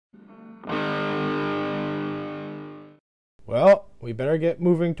Well, we better get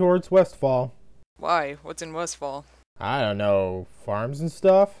moving towards Westfall. Why? What's in Westfall? I don't know, farms and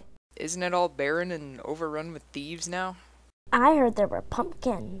stuff? Isn't it all barren and overrun with thieves now? I heard there were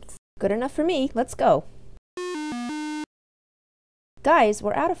pumpkins. Good enough for me. Let's go. Guys,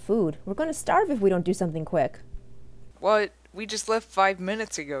 we're out of food. We're gonna starve if we don't do something quick. What? We just left 5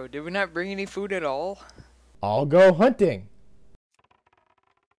 minutes ago. Did we not bring any food at all? I'll go hunting.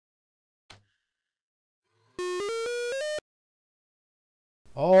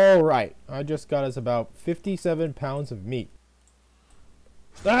 Alright, I just got us about 57 pounds of meat.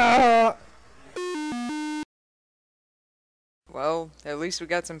 Ah! Well, at least we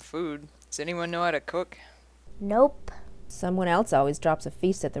got some food. Does anyone know how to cook? Nope. Someone else always drops a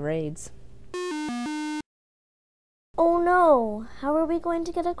feast at the raids. Oh no, how are we going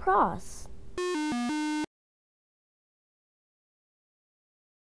to get across?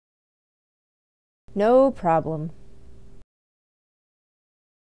 No problem.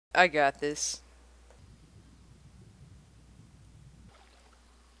 I got this.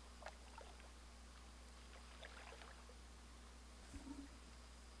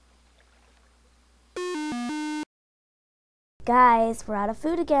 Guys, we're out of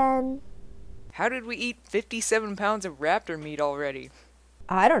food again. How did we eat 57 pounds of raptor meat already?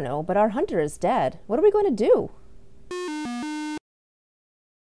 I don't know, but our hunter is dead. What are we going to do?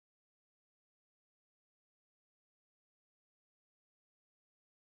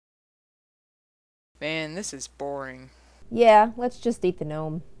 Man, this is boring. Yeah, let's just eat the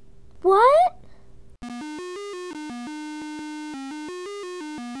gnome. What?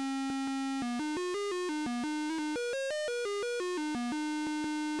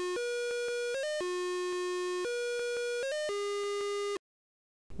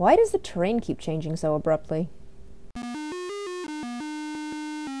 Why does the terrain keep changing so abruptly?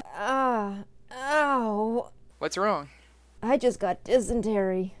 Ow. What's wrong? I just got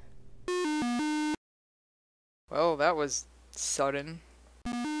dysentery. Well, that was sudden.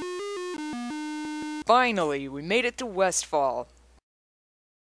 Finally, we made it to Westfall.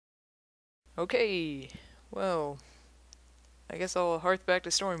 Okay, well, I guess I'll hearth back to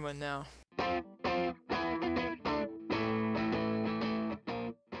Stormwind now.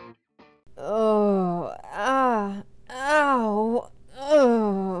 Oh, ow.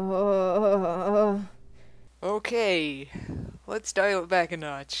 Okay, let's dial it back a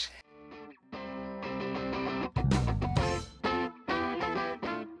notch.